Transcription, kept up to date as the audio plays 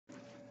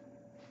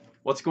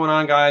What's going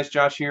on, guys?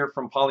 Josh here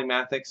from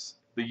Polymathics,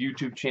 the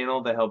YouTube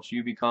channel that helps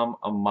you become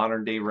a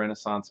modern-day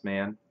Renaissance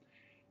man.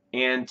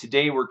 And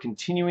today we're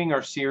continuing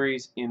our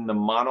series in the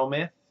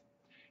Monomyth.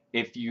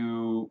 If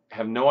you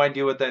have no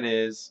idea what that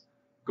is,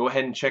 go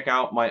ahead and check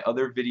out my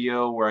other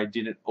video where I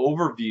did an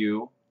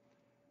overview,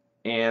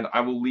 and I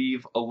will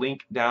leave a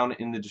link down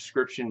in the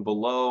description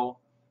below.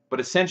 But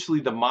essentially,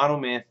 the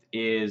Monomyth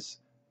is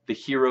the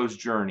hero's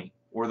journey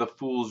or the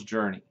fool's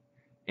journey.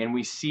 And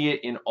we see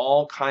it in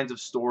all kinds of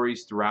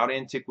stories throughout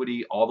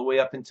antiquity, all the way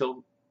up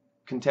until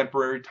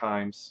contemporary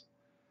times.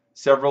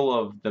 Several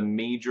of the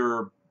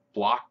major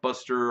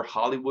blockbuster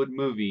Hollywood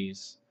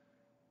movies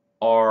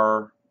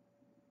are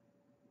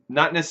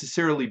not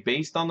necessarily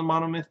based on the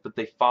Monomyth, but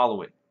they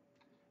follow it.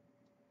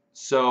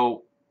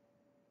 So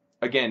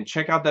again,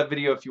 check out that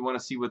video if you want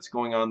to see what's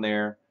going on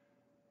there.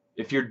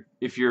 If you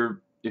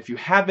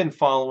have been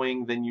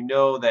following, then you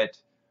know that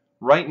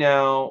right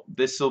now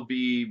this will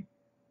be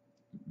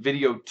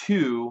video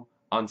 2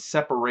 on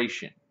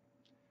separation.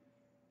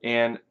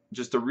 And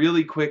just a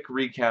really quick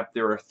recap,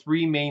 there are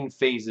 3 main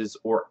phases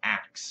or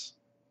acts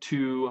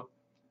to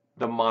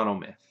the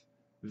Monomyth: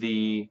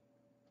 the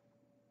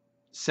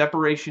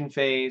separation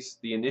phase,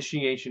 the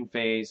initiation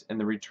phase, and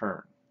the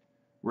return.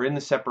 We're in the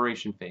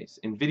separation phase.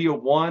 In video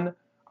 1,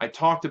 I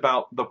talked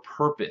about the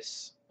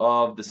purpose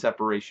of the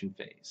separation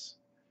phase.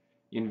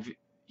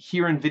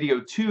 Here in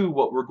video 2,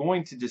 what we're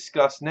going to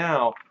discuss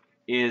now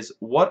is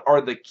what are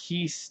the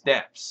key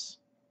steps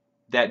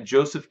that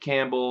Joseph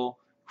Campbell,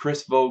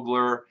 Chris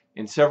Vogler,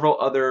 and several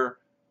other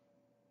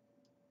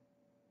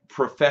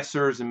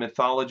professors and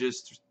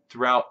mythologists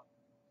throughout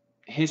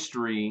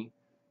history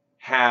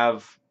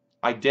have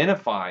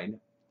identified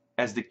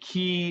as the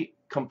key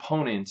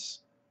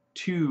components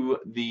to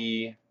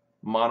the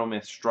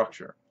Monomyth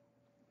structure.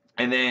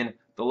 And then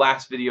the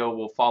last video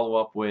will follow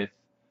up with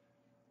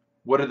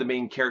what are the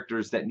main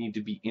characters that need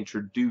to be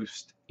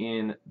introduced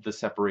in the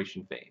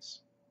separation phase.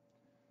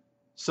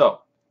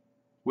 So,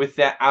 with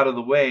that out of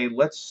the way,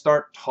 let's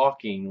start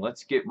talking.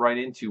 Let's get right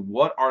into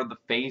what are the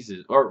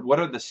phases, or what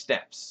are the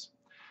steps.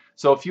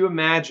 So if you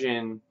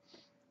imagine,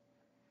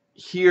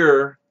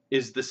 here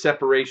is the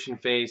separation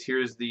phase,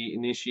 here is the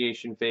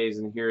initiation phase,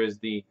 and here is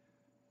the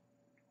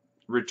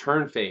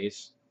return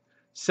phase.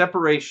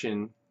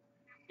 Separation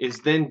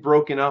is then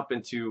broken up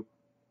into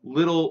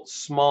little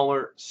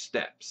smaller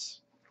steps.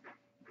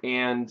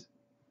 And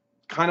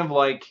kind of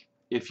like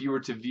if you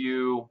were to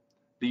view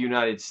the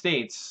United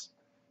States,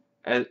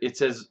 it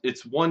says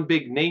it's one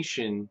big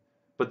nation,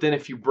 but then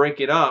if you break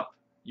it up,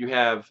 you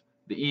have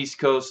the East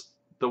Coast,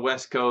 the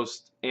West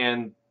Coast,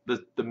 and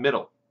the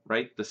middle,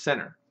 right? The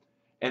center.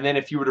 And then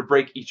if you were to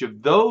break each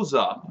of those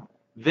up,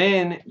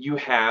 then you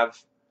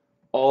have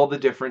all the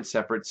different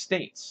separate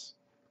states.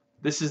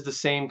 This is the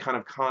same kind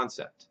of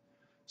concept.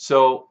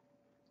 So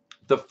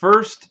the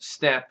first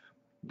step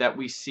that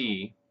we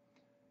see,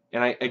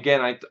 and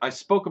I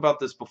spoke about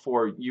this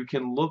before, you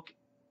can look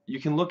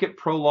at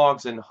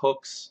prologues and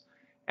hooks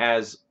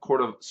as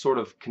sort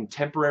of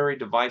contemporary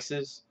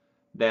devices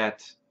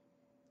that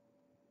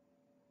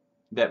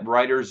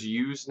writers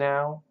use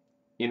now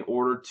in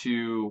order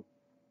to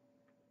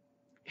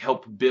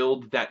help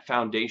build that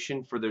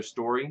foundation for their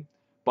story,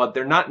 but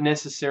they're not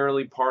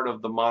necessarily part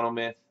of the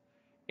Monomyth,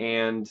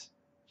 and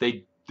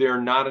they're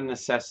not a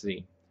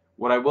necessity.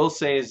 What I will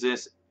say is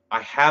this: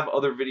 I have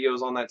other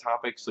videos on that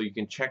topic, so you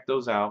can check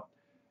those out.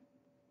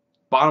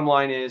 Bottom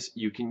line is,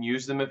 you can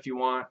use them if you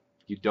want.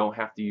 You don't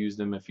have to use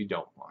them if you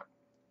don't want.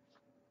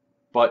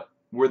 But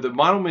where the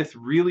Monomyth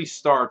really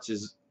starts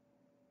is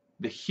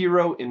the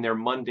hero in their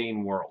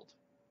mundane world.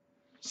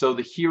 So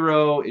the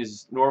hero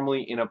is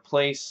normally in a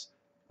place,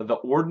 the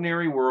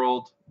ordinary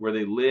world, where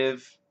they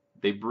live,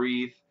 they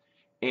breathe,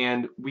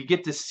 and we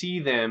get to see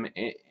them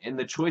and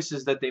the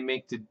choices that they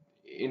make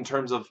in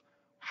terms of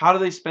how do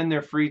they spend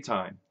their free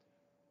time?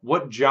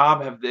 What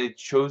job have they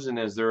chosen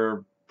as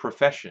their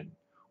profession?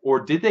 Or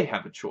did they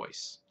have a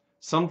choice?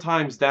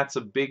 Sometimes that's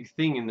a big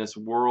thing in this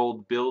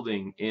world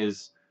building,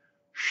 is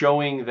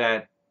showing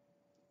that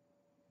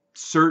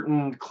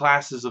certain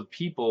classes of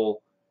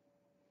people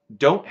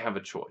don't have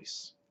a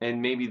choice.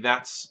 And maybe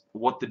that's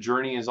what the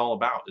journey is all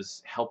about,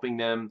 is helping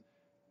them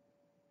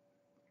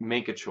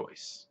make a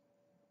choice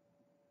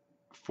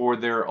for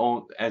their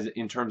own, as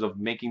in terms of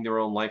making their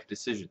own life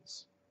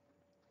decisions.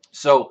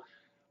 So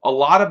a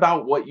lot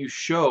about what you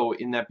show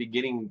in that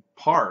beginning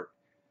part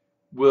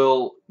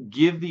will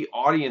give the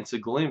audience a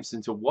glimpse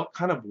into what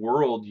kind of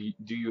world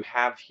do you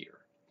have here.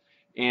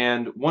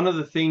 And one of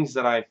the things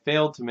that I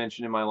failed to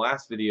mention in my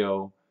last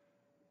video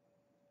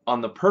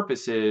on the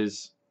purpose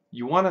is,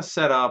 you want to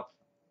set up,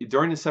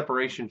 during the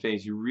separation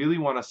phase, you really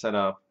want to set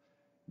up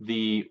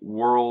the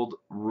world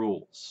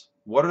rules.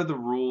 What are the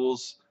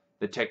rules,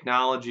 the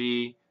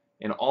technology,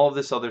 and all of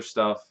this other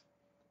stuff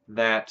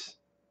that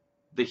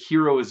the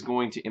hero is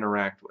going to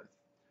interact with?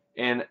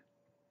 And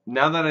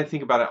now that I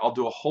think about it, I'll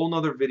do a whole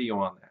nother video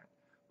on that.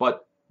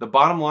 But the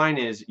bottom line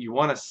is, you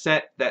want to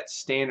set that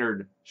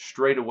standard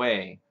straight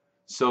away,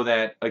 so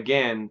that,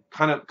 again,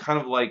 kind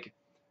of like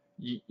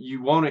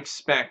you won't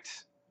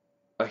expect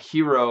a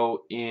hero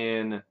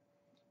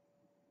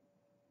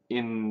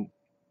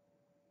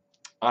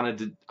on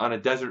a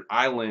desert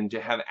island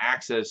to have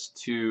access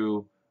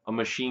to a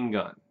machine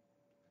gun.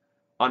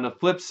 On the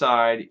flip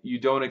side, you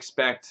don't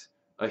expect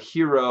a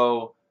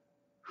hero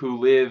who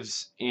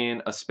lives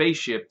in a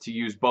spaceship to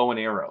use bow and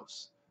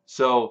arrows.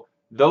 So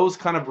those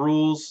kind of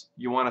rules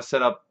you want to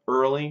set up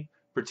early,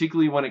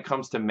 particularly when it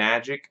comes to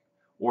magic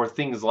or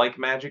things like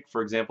magic,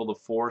 for example, the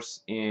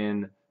Force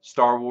in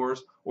Star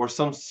Wars, or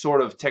some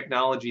sort of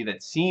technology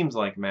that seems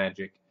like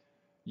magic.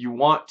 You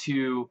want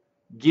to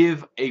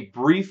give a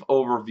brief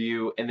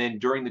overview, and then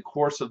during the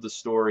course of the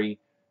story,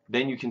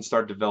 then you can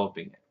start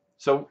developing it.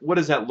 So what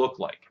does that look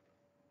like?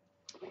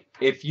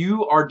 If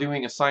you are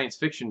doing a science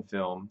fiction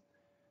film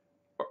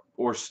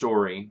or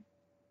story,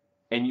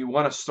 and you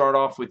want to start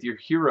off with your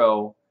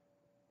hero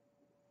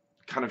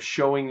kind of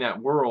showing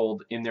that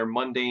world in their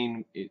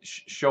mundane,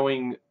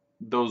 showing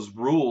those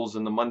rules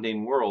in the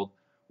mundane world,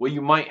 what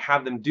you might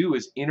have them do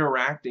is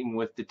interacting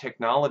with the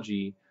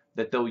technology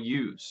that they'll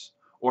use,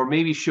 or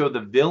maybe show the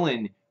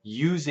villain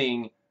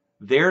using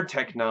their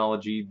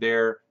technology,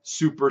 their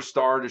super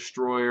star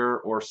destroyer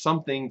or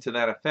something to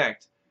that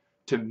effect,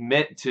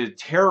 to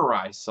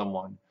terrorize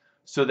someone,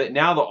 so that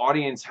now the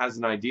audience has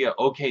an idea,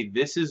 okay,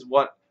 this is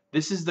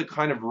the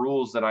kind of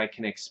rules that I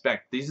can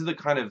expect. These are the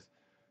kind of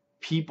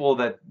people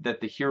that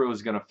the hero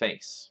is going to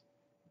face.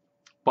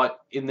 But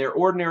in their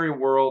ordinary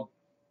world,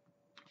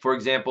 for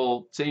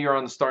example, say you're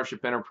on the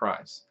Starship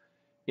Enterprise.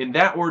 In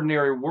that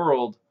ordinary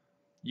world,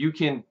 you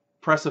can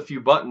press a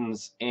few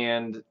buttons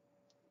and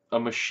a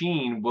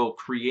machine will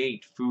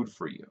create food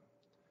for you.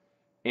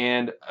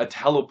 And a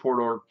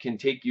teleporter can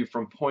take you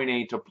from point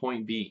A to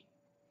point B.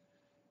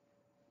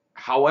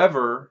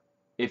 However,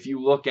 if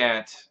you look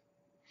at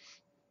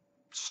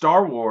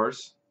Star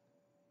Wars,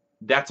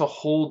 that's a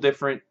whole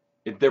different,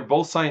 they're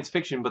both science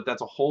fiction, but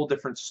that's a whole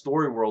different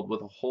story world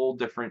with a whole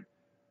different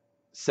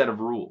set of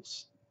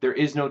rules. There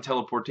is no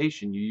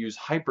teleportation. You use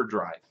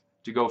hyperdrive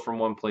to go from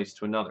one place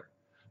to another.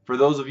 For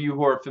those of you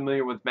who are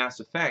familiar with Mass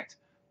Effect,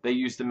 they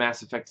use the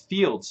Mass Effect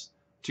fields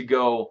to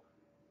go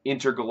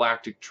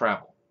intergalactic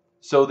travel.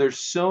 So there's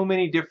so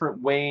many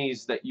different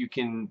ways that you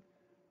can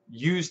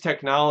use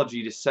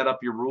technology to set up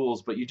your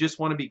rules, but you just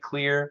want to be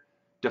clear,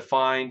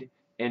 defined,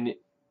 and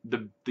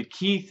the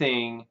key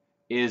thing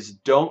is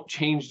don't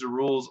change the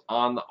rules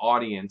on the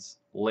audience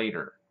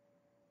later.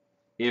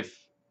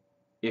 If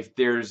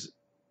there's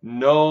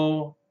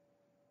no,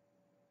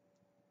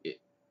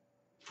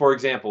 for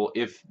example,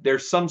 if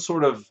there's some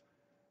sort of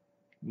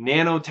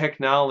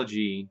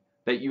nanotechnology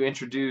that you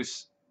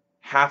introduce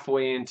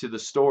halfway into the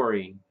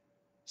story,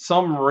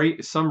 some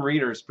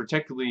readers,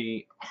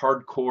 particularly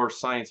hardcore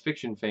science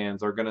fiction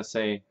fans, are going to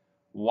say,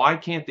 why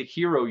can't the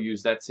hero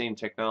use that same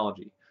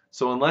technology?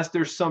 So unless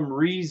there's some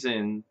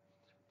reason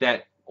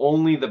that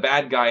only the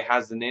bad guy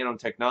has the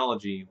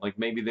nanotechnology, like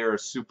maybe they're a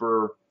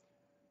super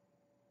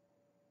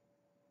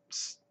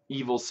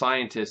evil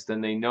scientist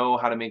and they know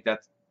how to make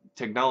that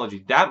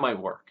technology, that might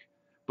work.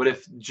 But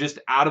if just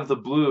out of the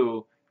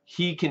blue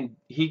he can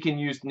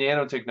use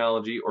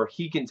nanotechnology, or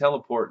he can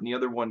teleport and the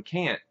other one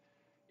can't,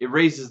 it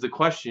raises the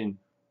question,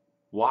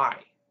 why?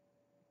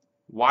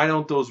 Why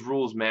don't those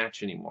rules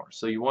match anymore?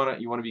 So you want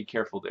to be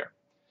careful there.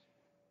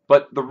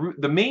 But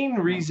the main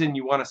reason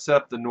you want to set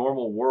up the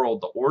normal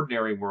world, the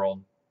ordinary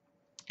world,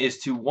 is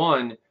to,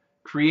 one,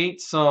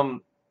 create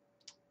some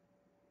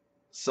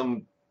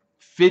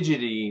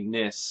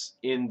fidgetiness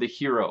in the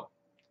hero.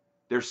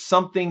 There's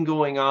something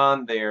going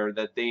on there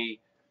that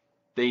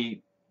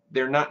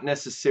they're not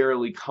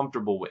necessarily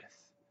comfortable with,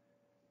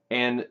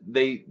 and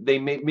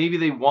maybe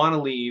they want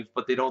to leave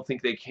but they don't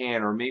think they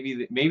can, or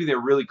maybe they're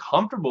really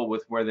comfortable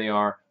with where they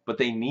are but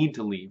they need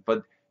to leave.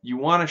 But you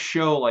want to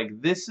show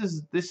like this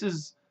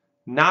is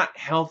not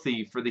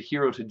healthy for the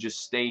hero to just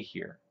stay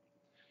here.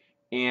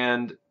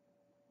 And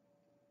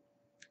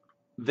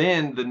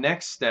then the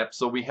next step,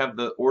 so we have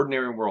the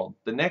ordinary world.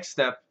 The next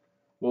step,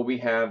 what we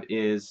have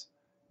is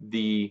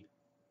the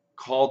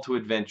call to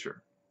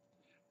adventure.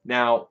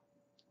 Now,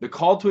 the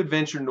call to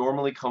adventure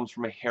normally comes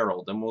from a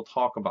herald, and we'll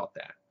talk about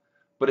that.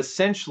 But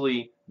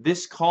essentially,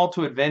 this call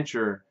to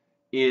adventure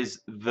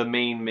is the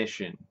main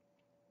mission,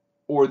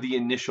 or the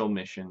initial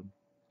mission,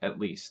 at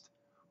least,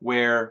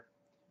 where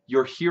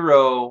your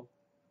hero,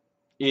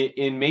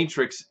 in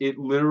Matrix, it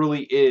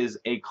literally is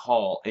a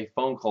call, a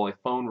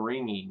phone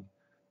ringing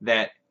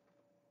that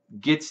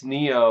gets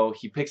Neo.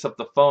 He picks up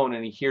the phone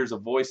and he hears a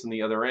voice on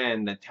the other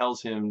end that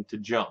tells him to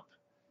jump,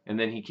 and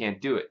then he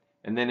can't do it.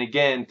 And then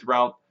again,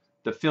 throughout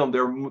the film,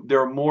 there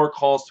are more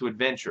calls to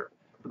adventure.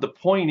 But the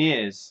point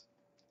is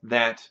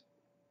that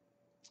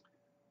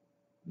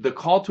the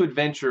call to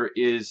adventure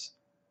it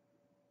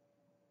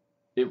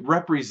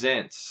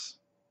represents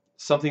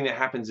something that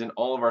happens in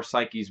all of our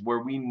psyches, where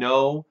we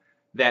know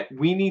that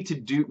we need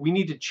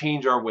to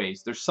change our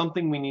ways. There's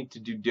something we need to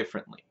do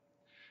differently,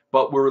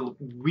 but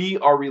we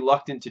are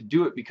reluctant to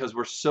do it because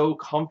we're so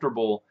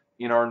comfortable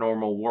in our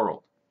normal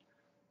world.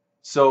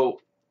 So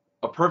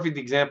a perfect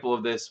example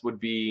of this would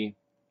be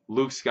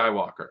Luke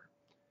Skywalker.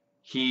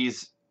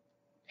 His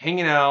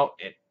hanging out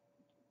at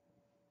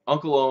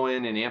Uncle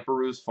Owen and Aunt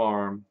Beru's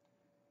farm.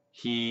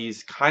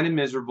 He's kind of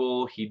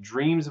miserable. He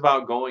dreams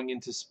about going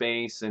into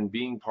space and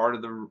being part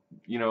of the,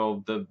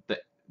 the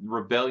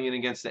rebellion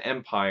against the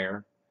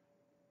Empire.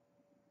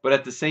 But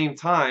at the same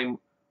time,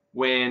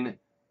 when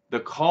the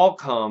call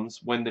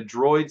comes, when the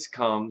droids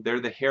come, they're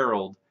the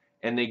herald,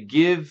 and they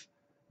give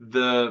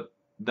the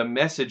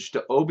message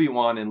to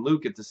Obi-Wan and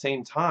Luke at the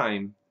same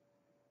time,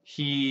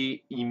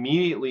 he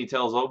immediately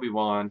tells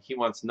Obi-Wan he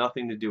wants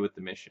nothing to do with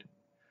the mission.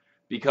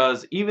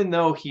 Because even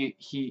though he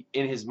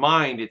in his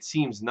mind it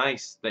seems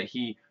nice that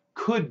he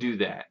could do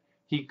that,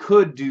 he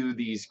could do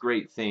these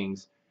great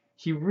things,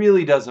 he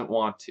really doesn't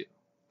want to.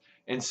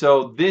 And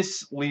so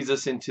this leads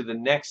us into the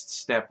next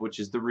step, which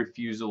is the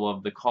refusal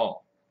of the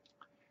call.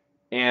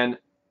 And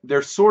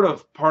they're sort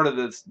of part of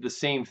the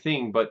same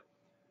thing, but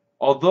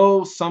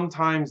although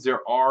sometimes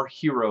there are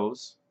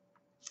heroes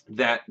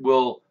that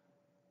will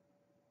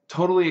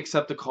totally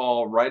accept the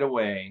call right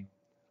away,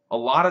 a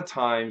lot of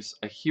times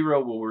a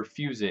hero will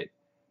refuse it.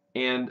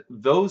 And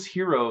those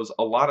heroes,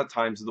 a lot of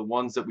times, are the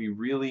ones that we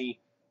really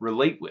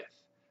relate with.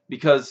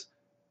 Because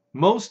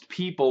most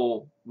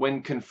people,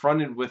 when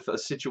confronted with a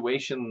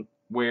situation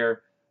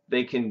where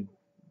they can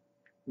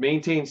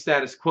maintain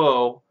status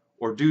quo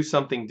or do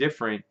something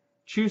different,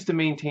 choose to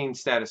maintain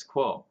status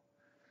quo.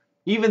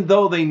 Even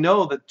though they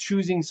know that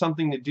choosing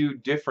something to do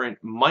different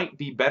might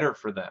be better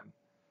for them,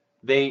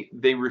 they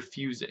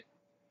refuse it.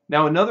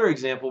 Now, another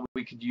example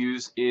we could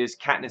use is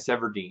Katniss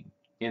Everdeen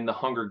in the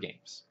Hunger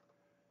Games.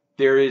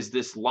 There is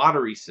this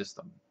lottery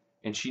system,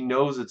 and she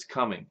knows it's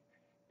coming.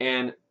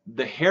 And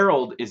the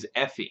herald is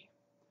Effie.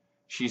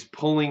 She's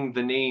pulling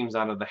the names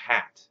out of the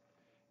hat.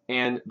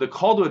 And the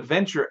call to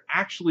adventure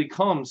actually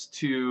comes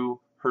to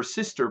her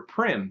sister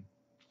Prim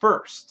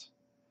first.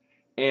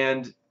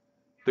 And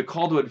the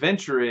call to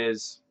adventure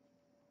is,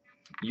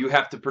 you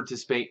have to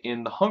participate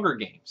in the Hunger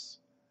Games.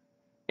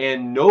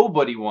 And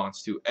nobody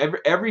wants to.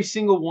 Every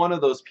single one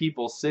of those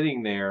people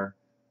sitting there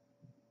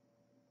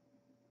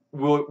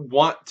will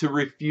want to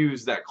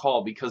refuse that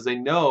call because they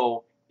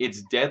know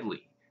it's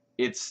deadly.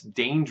 It's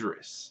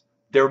dangerous.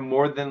 They're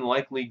more than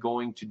likely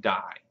going to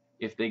die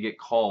if they get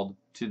called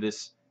to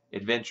this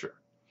adventure.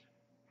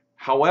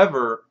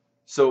 However,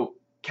 so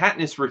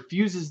Katniss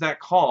refuses that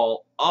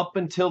call up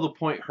until the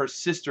point her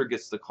sister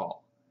gets the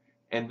call.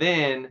 And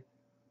then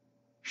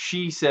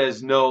she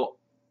says, no,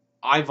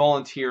 I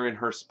volunteer in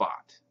her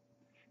spot.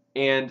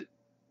 And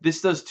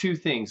this does two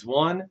things.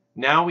 One,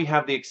 now we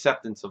have the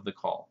acceptance of the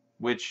call,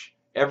 which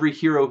every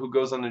hero who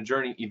goes on a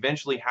journey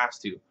eventually has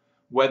to,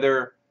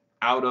 whether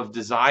out of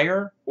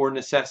desire or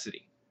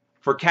necessity.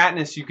 For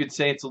Katniss, you could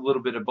say it's a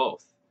little bit of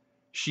both.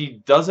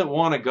 She doesn't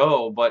want to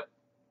go, but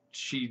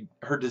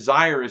her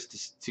desire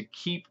is to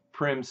keep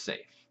Prim safe.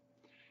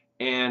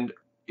 And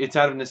it's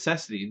out of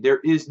necessity. There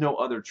is no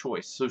other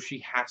choice, so she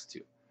has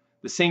to.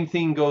 The same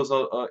thing goes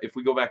if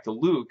we go back to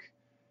Luke.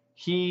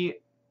 He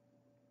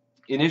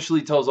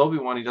initially tells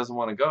Obi-Wan he doesn't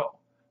want to go.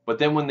 But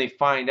then when they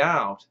find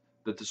out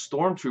that the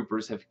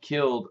stormtroopers have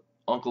killed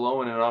Uncle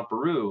Owen and Aunt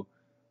Beru,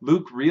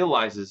 Luke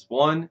realizes,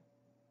 one,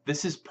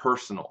 this is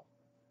personal.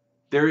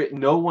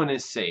 No one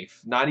is safe,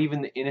 not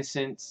even the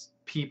innocent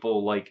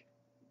people like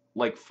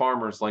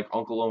farmers like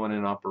Uncle Owen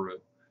and Aunt Beru.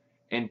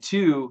 And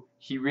two,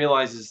 he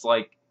realizes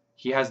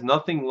he has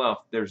nothing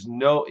left.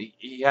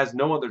 He has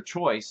no other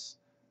choice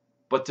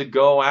but to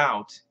go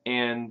out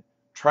and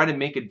try to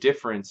make a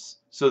difference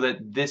so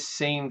that this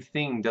same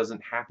thing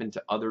doesn't happen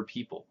to other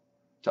people,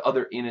 to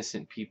other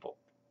innocent people.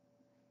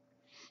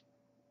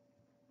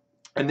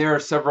 And there are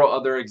several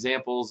other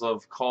examples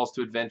of calls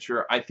to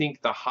adventure. I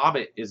think The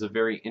Hobbit is a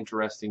very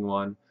interesting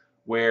one,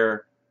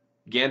 where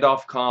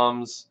Gandalf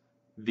comes,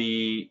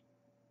 the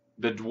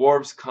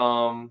dwarves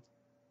come,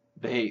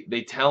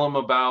 they tell him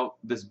about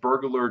this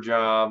burglar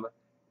job,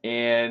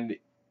 and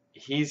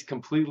he's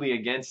completely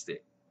against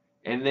it.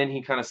 And then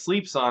he kind of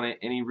sleeps on it,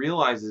 and he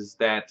realizes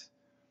that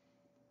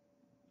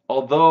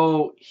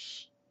although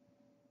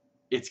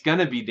it's going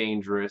to be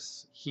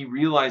dangerous, he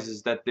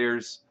realizes that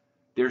there's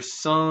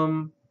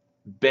some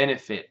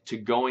benefit to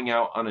going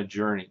out on a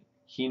journey.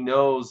 He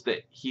knows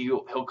that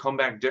he'll come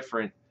back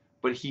different,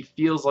 but he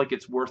feels like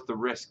it's worth the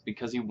risk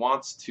because he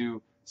wants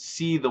to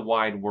see the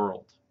wide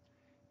world.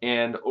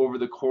 And over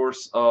the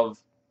course of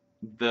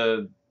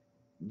the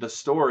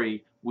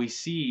story, we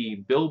see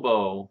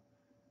Bilbo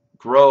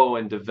grow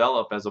and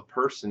develop as a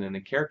person and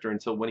a character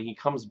until when he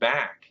comes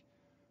back,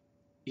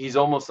 he's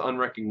almost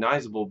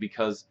unrecognizable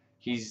because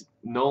he's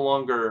no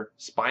longer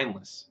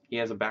spineless. He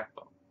has a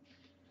backbone.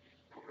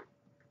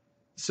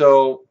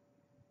 So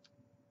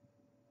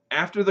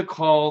after the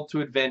call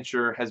to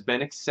adventure has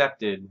been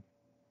accepted,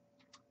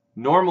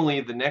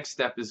 normally the next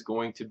step is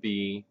going to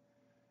be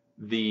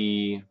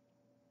the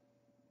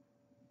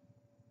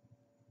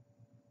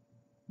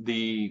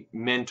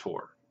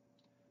mentor.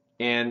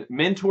 And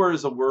mentor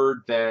is a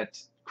word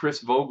that Chris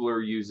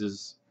Vogler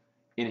uses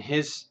in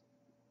his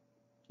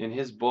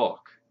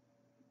book,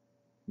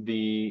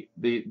 the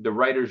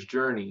writer's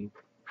journey.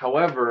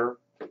 However,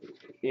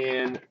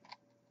 in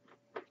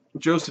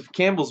Joseph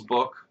Campbell's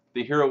book,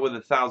 the hero with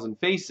 1,000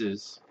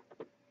 faces,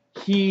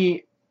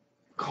 he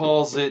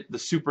calls it the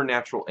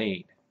supernatural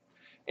aid.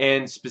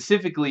 And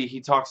specifically,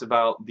 he talks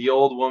about the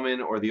old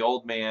woman or the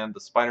old man, the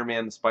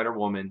Spider-Man, the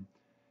Spider-Woman.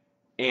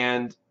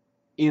 And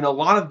in a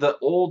lot of the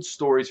old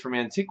stories from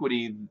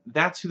antiquity,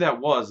 that's who that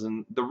was.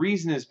 And the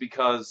reason is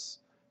because,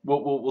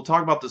 we'll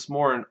talk about this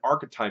more in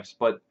archetypes,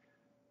 but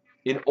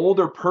an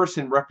older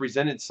person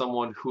represented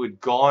someone who had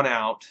gone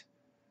out,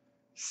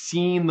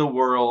 seen the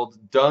world,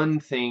 done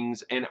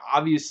things, and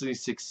obviously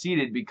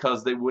succeeded,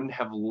 because they wouldn't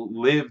have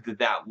lived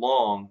that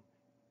long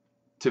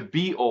to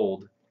be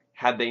old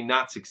had they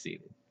not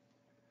succeeded.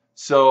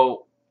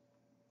 So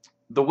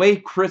the way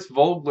Chris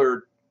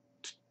Vogler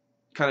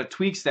kind of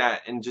tweaks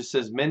that and just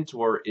says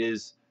mentor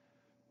is,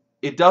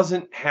 it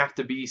doesn't have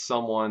to be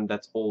someone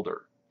that's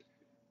older.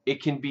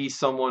 It can be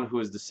someone who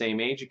is the same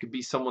age. It could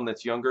be someone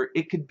that's younger.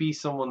 It could be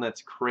someone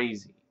that's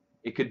crazy.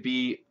 It could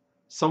be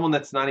someone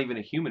that's not even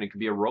a human. It could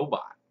be a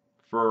robot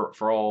for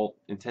all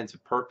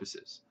intensive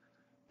purposes.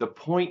 The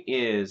point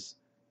is,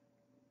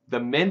 the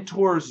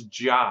mentor's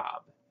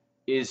job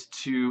is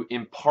to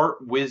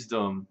impart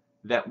wisdom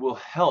that will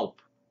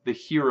help the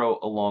hero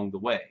along the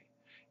way.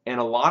 And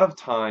a lot of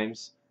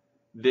times,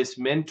 this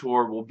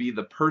mentor will be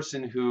the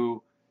person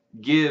who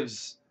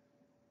gives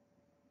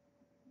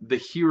the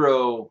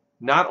hero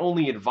not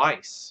only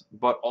advice,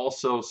 but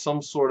also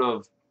some sort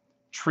of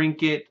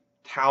trinket,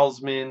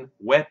 talisman,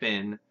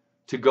 weapon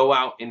to go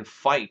out and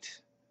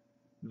fight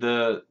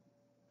the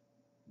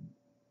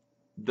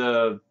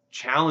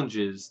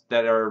challenges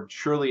that are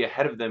surely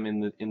ahead of them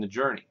in the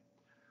journey.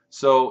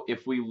 So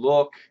if we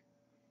look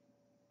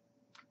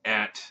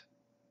at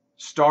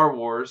Star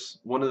Wars,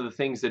 one of the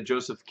things that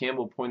Joseph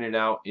Campbell pointed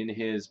out in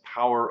his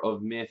Power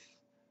of Myth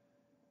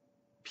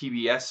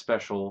PBS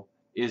special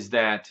is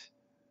that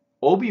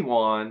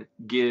Obi-Wan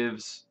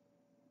gives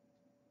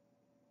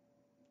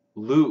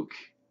Luke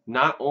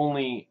not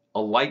only a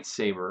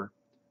lightsaber,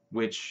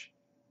 which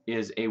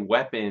is a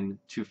weapon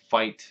to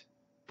fight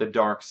the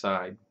dark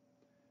side,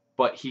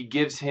 but he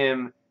gives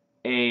him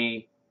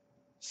a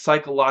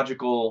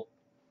psychological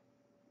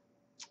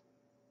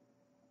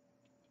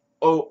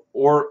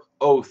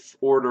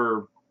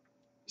order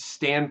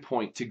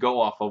standpoint to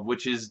go off of,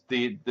 which is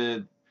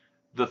the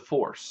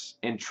Force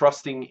and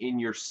trusting in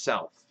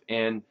yourself.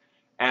 And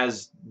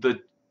as the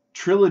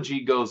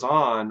trilogy goes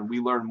on, we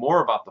learn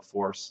more about the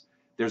Force.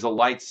 There's a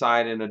light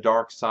side and a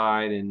dark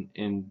side,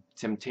 and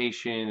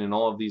temptation and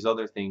all of these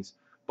other things.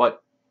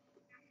 But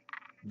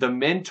the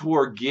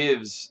mentor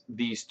gives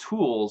these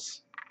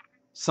tools,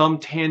 some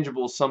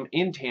tangible, some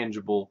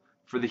intangible,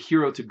 for the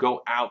hero to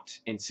go out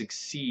and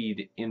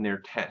succeed in their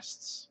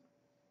tests.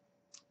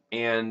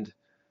 And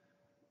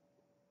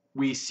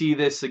we see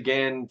this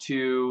again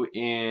too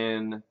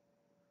in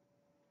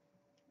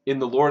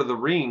the Lord of the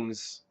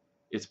Rings.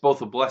 It's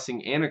both a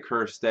blessing and a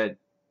curse that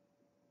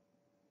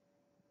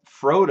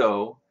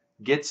Frodo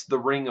gets the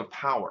Ring of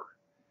Power.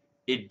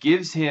 It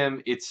gives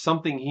him, it's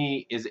something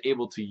he is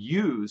able to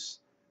use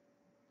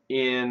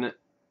in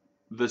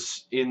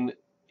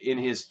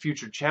his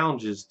future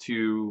challenges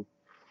to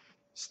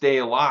stay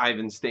alive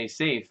and stay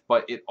safe,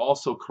 but it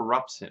also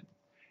corrupts him.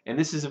 And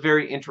this is a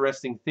very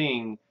interesting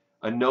thing.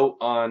 A note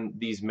on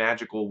these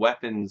magical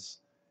weapons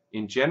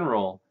in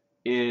general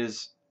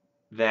is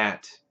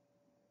that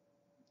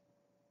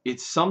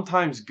it's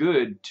sometimes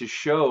good to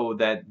show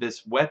that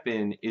this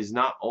weapon is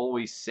not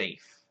always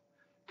safe,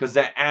 because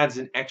that adds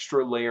an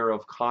extra layer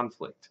of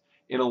conflict.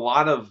 In a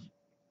lot of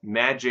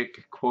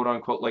magic, quote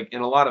unquote, like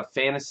in a lot of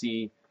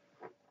fantasy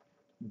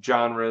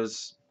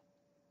genres,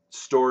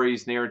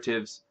 stories,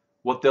 narratives,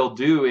 what they'll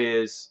do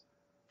is,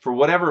 for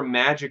whatever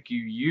magic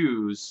you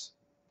use,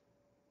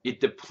 it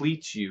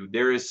depletes you.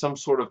 There is some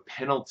sort of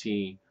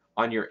penalty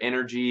on your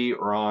energy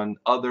or on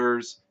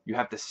others. You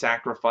have to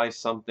sacrifice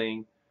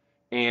something.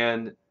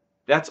 And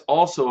that's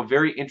also a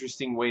very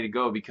interesting way to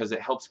go, because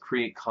it helps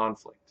create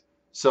conflict.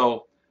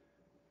 So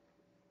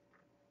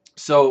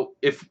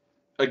if,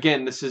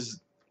 again, this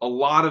is a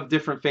lot of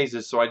different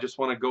phases, so I just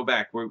want to go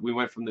back. We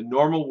went from the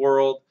normal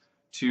world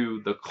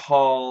to the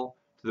call,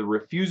 to the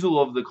refusal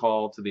of the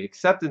call, to the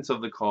acceptance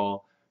of the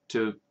call,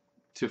 to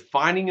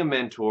finding a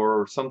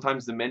mentor, or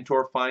sometimes the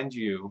mentor finds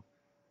you,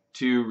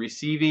 to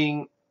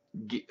receiving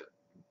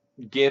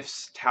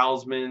gifts,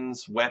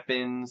 talismans,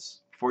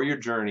 weapons for your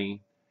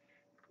journey.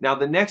 Now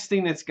the next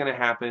thing that's going to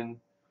happen,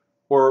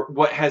 or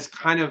what has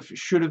kind of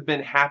should have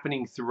been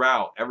happening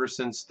throughout ever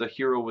since the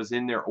hero was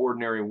in their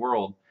ordinary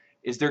world,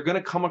 is they're going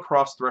to come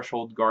across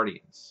threshold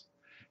guardians.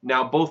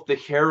 Now both the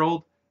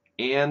herald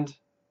and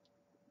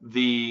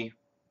the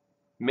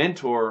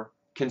mentor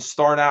can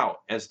start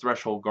out as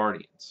threshold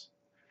guardians,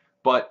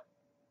 but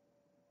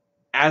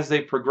as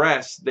they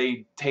progress,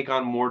 they take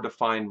on more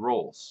defined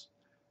roles.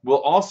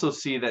 We'll also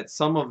see that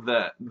some of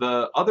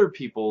the other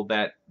people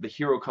that the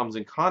hero comes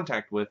in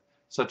contact with,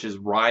 such as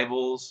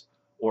rivals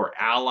or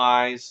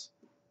allies,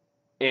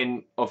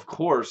 and of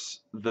course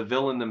the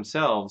villain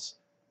themselves,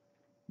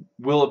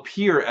 will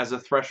appear as a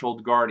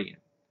threshold guardian.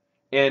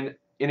 And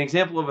an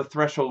example of a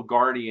threshold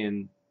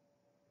guardian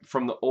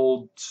from the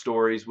old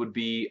stories would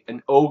be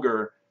an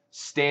ogre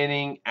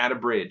standing at a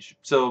bridge.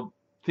 So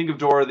think of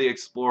Dora the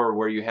Explorer,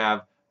 where you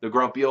have the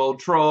grumpy old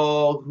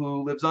troll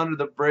who lives under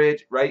the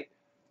bridge, right?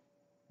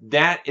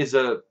 That is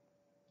a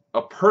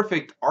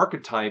perfect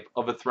archetype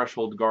of a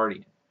threshold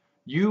guardian.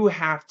 You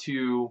have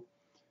to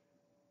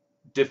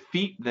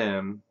defeat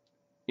them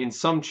in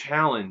some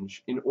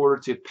challenge in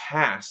order to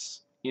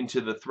pass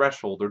into the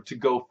threshold, or to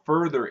go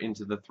further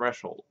into the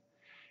threshold.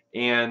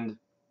 And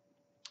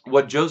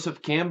what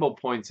Joseph Campbell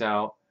points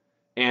out,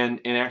 and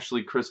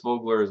actually Chris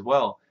Vogler as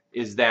well,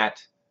 is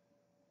that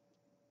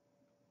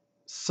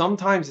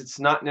sometimes it's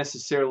not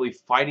necessarily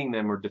fighting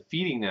them or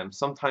defeating them.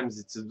 Sometimes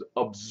it's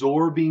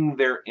absorbing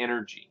their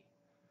energy,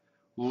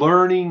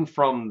 learning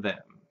from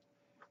them.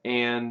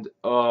 And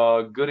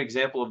a good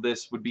example of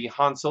this would be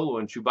Han Solo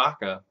and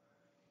Chewbacca.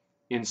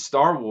 In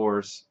Star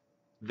Wars,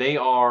 they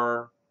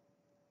are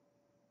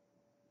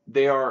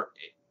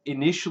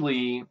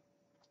initially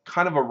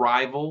kind of a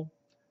rival.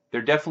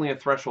 They're definitely a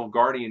threshold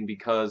guardian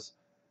because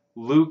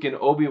Luke and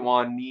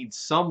Obi-Wan need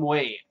some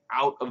way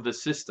out of the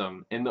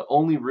system, and the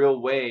only real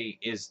way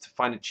is to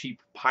find a cheap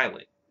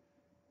pilot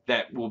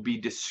that will be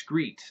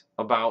discreet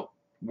about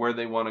where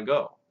they want to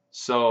go.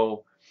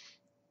 So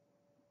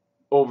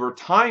over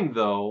time,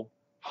 though,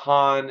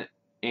 Han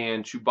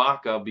and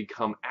Chewbacca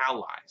become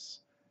allies,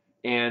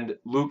 and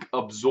Luke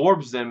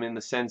absorbs them in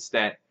the sense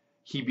that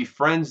he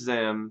befriends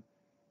them,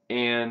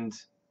 and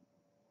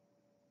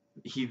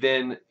he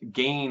then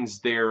gains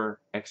their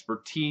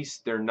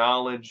expertise, their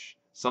knowledge,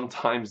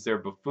 sometimes their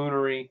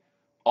buffoonery,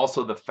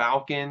 also the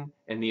Falcon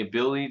and the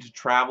ability to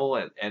travel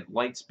at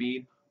light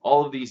speed,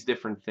 all of these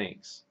different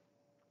things.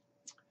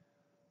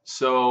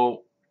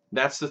 So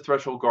that's the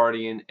threshold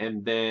guardian.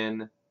 And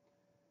then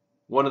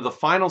one of the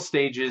final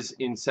stages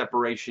in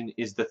separation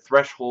is the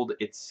threshold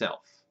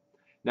itself.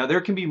 Now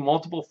there can be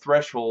multiple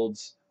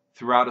thresholds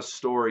throughout a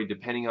story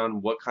depending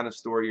on what kind of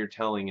story you're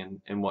telling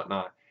and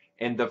whatnot.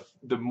 And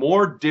the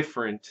more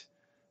different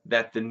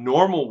that the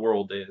normal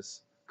world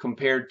is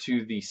compared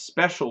to the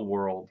special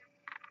world,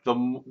 the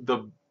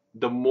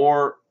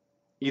more,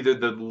 either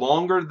the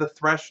longer the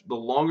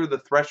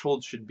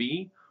threshold should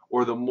be,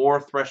 or the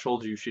more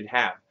thresholds you should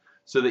have.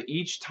 So that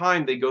each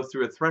time they go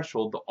through a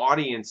threshold, the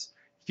audience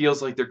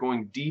feels like they're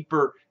going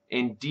deeper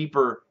and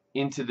deeper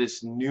into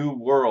this new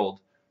world,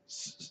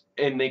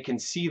 and they can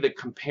see the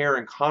compare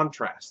and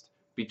contrast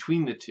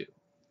between the two.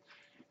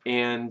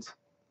 And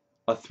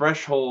a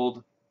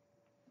threshold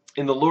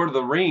in the Lord of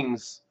the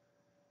Rings,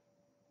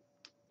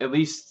 at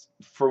least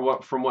from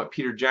what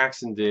Peter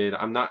Jackson did,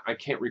 I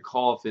can't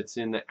recall if it's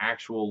in the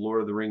actual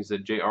Lord of the Rings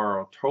that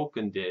J.R.R.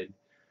 Tolkien did.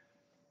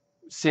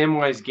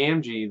 Samwise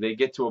Gamgee, they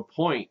get to a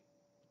point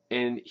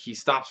and he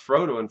stops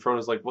Frodo, and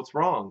Frodo's like, "What's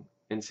wrong?"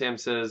 And Sam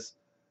says,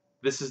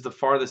 "This is the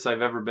farthest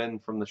I've ever been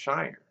from the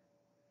Shire."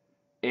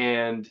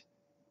 And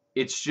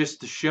it's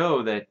just to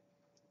show that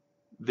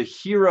the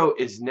hero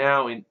is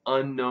now in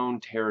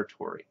unknown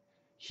territory.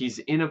 He's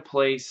in a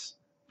place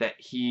that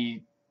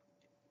he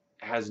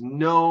has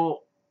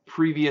no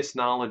previous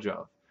knowledge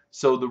of.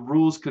 So the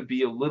rules could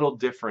be a little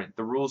different.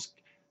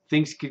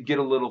 Things could get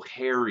a little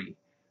hairy.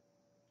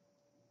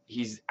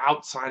 He's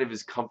outside of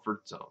his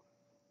comfort zone.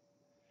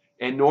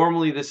 And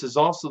normally this is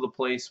also the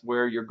place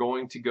where you're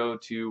going to go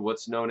to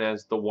what's known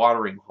as the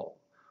watering hole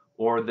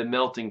or the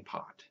melting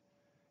pot.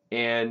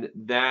 And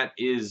that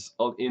is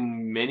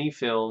in many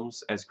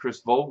films, as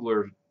Chris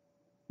Vogler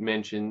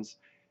mentions,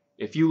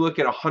 if you look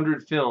at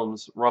 100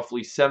 films,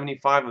 roughly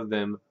 75 of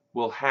them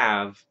will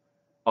have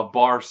a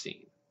bar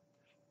scene,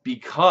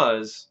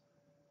 because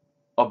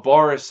a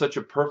bar is such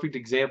a perfect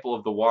example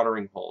of the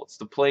watering hole. It's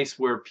the place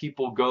where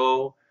people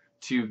go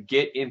to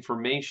get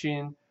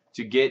information,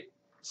 to get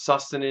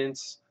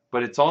sustenance,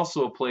 but it's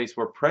also a place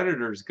where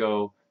predators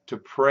go to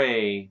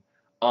prey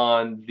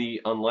on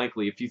the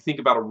unlikely. If you think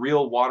about a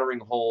real watering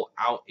hole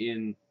out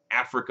in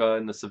Africa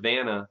in the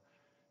savannah,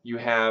 you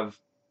have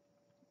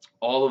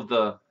all of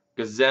the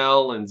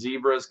gazelle and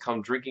zebras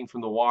come drinking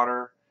from the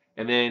water,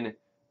 and then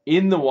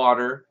in the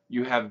water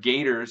you have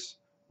gators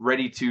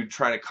ready to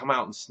try to come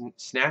out and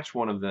snatch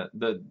one of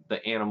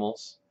the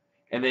animals,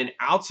 and then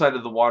outside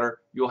of the water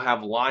you'll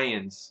have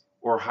lions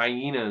or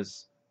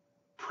hyenas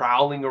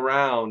prowling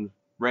around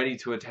ready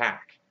to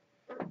attack.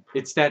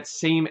 It's that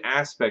same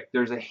aspect.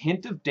 There's a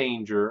hint of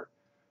danger,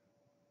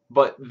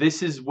 but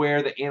this is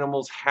where the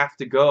animals have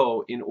to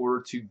go in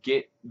order to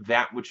get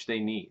that which they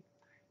need.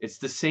 It's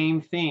the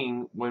same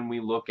thing when we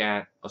look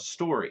at a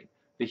story.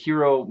 The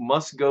hero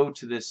must go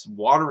to this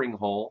watering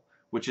hole,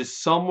 which is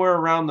somewhere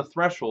around the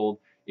threshold,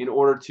 in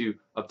order to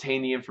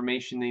obtain the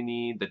information they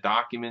need, the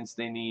documents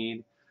they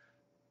need,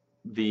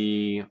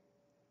 the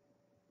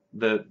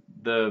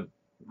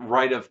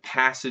rite of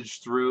passage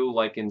through,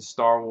 like in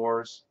Star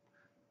Wars.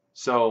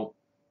 So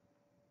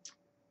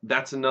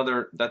that's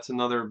another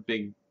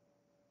big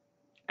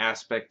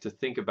aspect to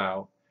think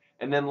about.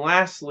 And then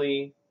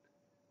lastly,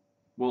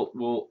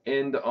 we'll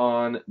end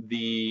on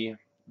the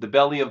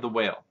belly of the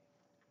whale.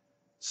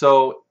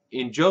 So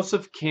in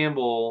Joseph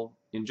Campbell's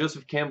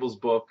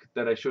book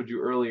that I showed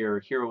you earlier,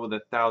 Hero with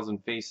a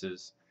Thousand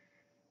Faces,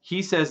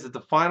 he says that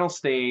the final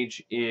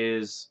stage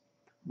is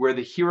where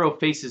the hero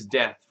faces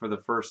death for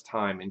the first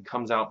time and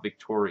comes out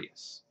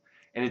victorious.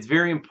 And it's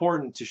very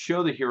important to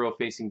show the hero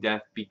facing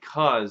death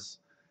because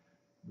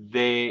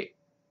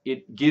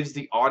it gives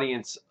the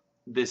audience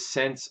this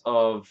sense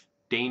of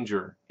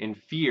danger and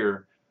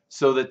fear,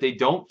 so that they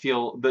don't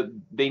feel that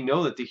they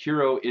know that the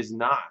hero is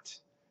not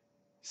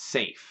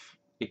safe.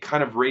 It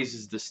kind of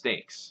raises the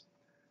stakes.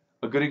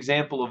 A good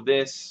example of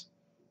this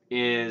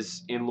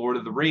is in Lord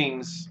of the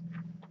Rings,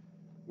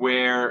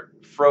 where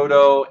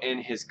Frodo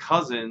and his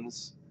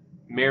cousins,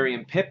 Merry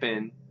and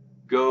Pippin,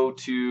 go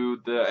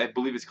to I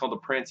believe it's called the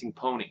Prancing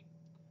Pony,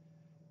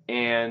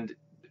 and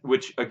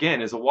which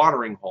again is a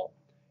watering hole.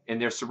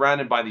 And they're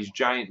surrounded by these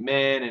giant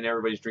men, and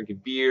everybody's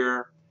drinking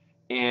beer.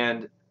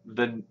 And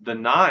the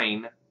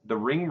nine, the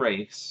ring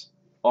wraiths,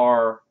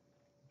 are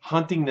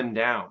hunting them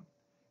down.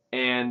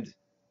 And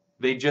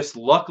they just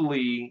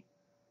luckily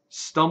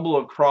stumble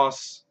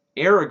across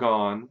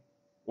Aragorn,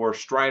 or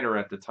Strider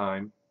at the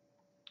time,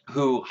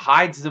 who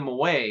hides them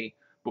away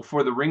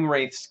before the ring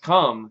wraiths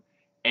come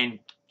and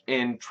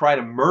try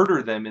to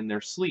murder them in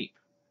their sleep.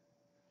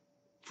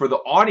 For the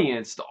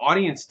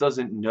audience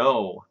doesn't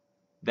know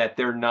that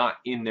they're not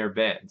in their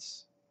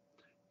beds.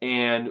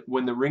 And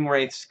when the ring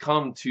wraiths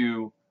come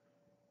to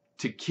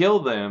kill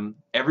them,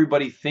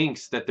 everybody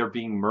thinks that they're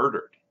being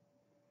murdered.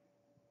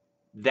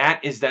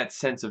 That is that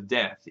sense of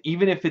death.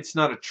 Even if it's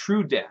not a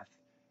true death,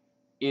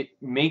 it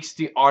makes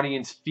the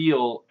audience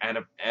feel at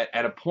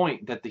a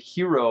point that the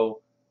hero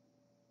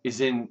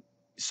is in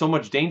so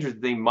much danger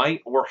that they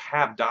might or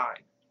have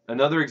died.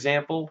 Another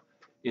example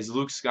is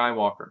Luke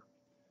Skywalker.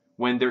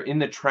 When they're in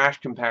the trash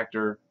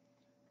compactor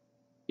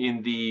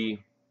in the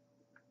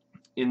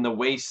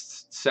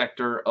waste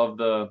sector of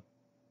the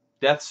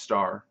Death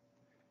Star,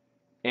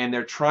 and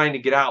they're trying to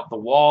get out. The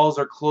walls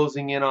are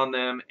closing in on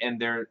them, and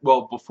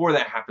before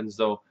that happens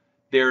though,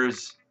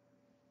 there's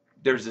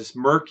this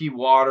murky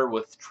water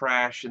with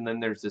trash, and then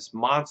there's this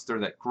monster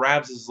that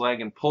grabs his leg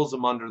and pulls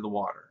him under the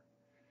water.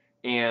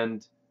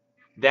 And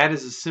that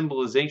is a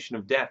symbolization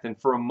of death. And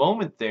for a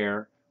moment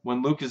there,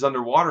 when Luke is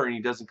underwater and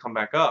he doesn't come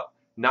back up,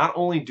 not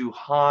only do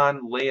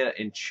Han, Leia,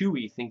 and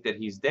Chewie think that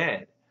he's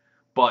dead,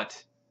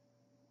 but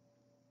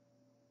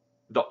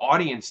the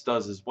audience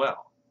does as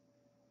well.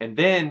 And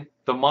then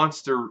the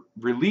monster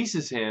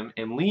releases him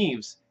and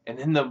leaves, and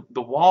then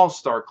the walls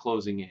start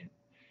closing in.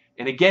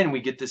 And again, we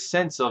get this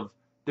sense of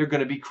they're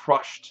going to be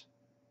crushed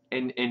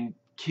and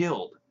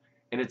killed.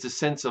 And it's a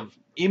sense of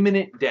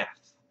imminent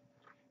death.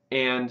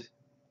 And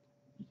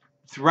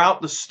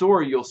throughout the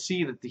story, you'll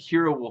see that the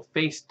hero will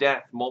face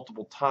death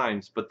multiple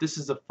times, but this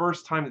is the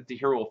first time that the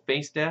hero will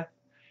face death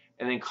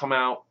and then come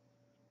out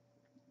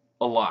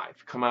alive,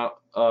 come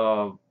out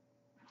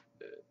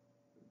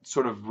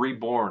sort of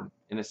reborn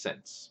in a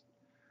sense.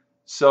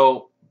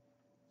 So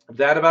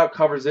that about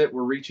covers it.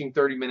 We're reaching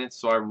 30 minutes,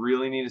 so I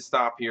really need to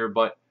stop here,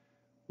 but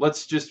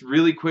let's just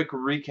really quick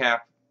recap.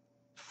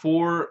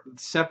 For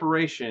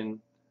separation,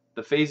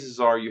 the phases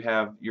are: you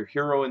have your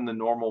hero in the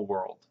normal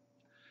world.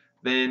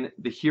 Then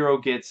the hero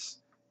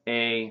gets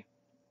a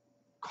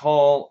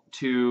call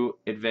to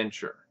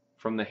adventure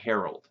from the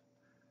herald.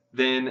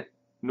 Then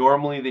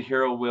normally the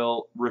hero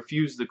will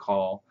refuse the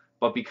call,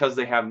 but because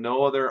they have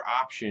no other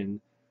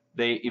option,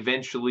 they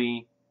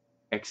eventually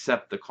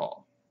accept the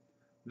call.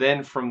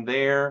 Then from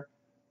there,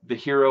 the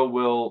hero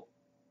will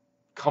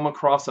come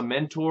across a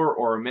mentor,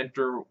 or a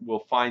mentor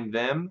will find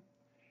them,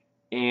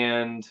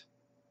 and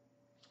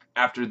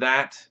after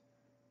that,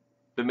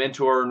 the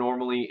mentor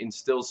normally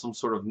instills some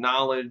sort of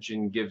knowledge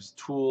and gives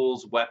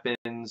tools,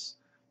 weapons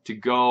to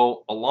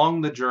go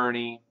along the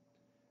journey,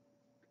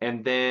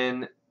 and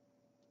then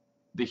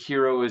the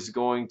hero is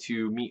going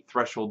to meet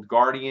threshold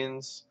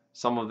guardians.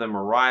 Some of them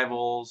are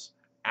rivals,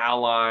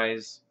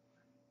 allies,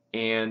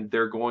 and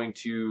they're going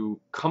to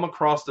come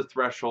across the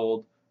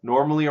threshold.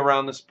 Normally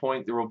around this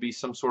point there will be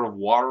some sort of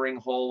watering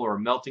hole or a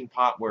melting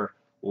pot where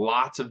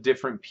lots of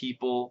different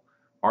people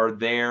are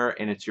there,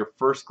 and it's your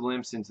first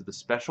glimpse into the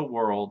special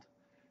world.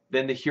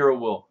 Then the hero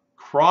will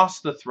cross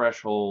the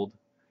threshold,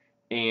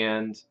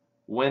 and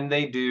when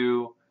they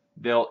do,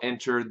 they'll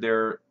enter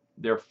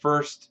their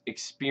first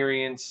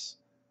experience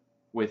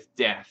with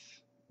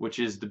death, which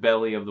is the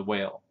belly of the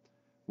whale,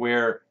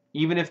 where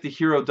even if the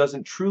hero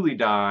doesn't truly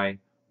die,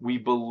 we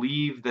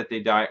believe that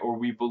they die, or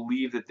we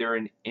believe that they're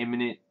in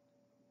imminent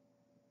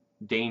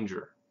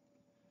danger.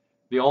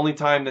 The only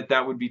time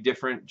that would be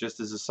different, just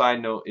as a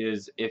side note,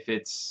 is if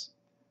it's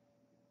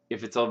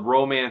a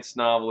romance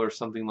novel or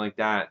something like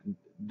that.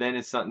 Then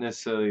it's not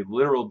necessarily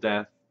literal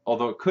death,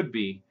 although it could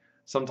be.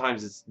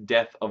 Sometimes it's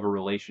death of a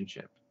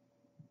relationship.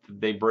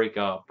 They break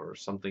up or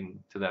something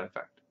to that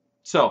effect.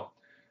 So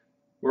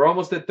we're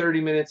almost at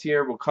 30 minutes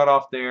here. We'll cut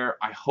off there.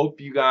 I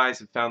hope you guys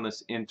have found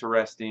this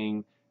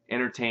interesting,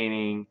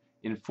 entertaining,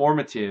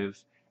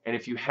 informative. And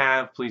if you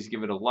have, please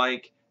give it a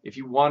like. If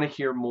you want to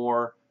hear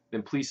more,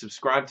 then please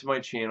subscribe to my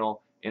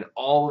channel. And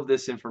all of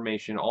this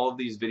information, all of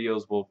these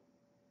videos will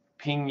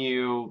ping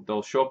you.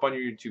 They'll show up on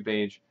your YouTube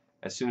page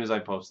as soon as I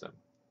post them.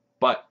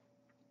 But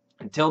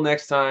until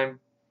next time,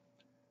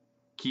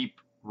 keep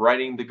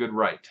writing the good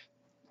right.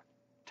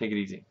 Take it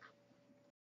easy.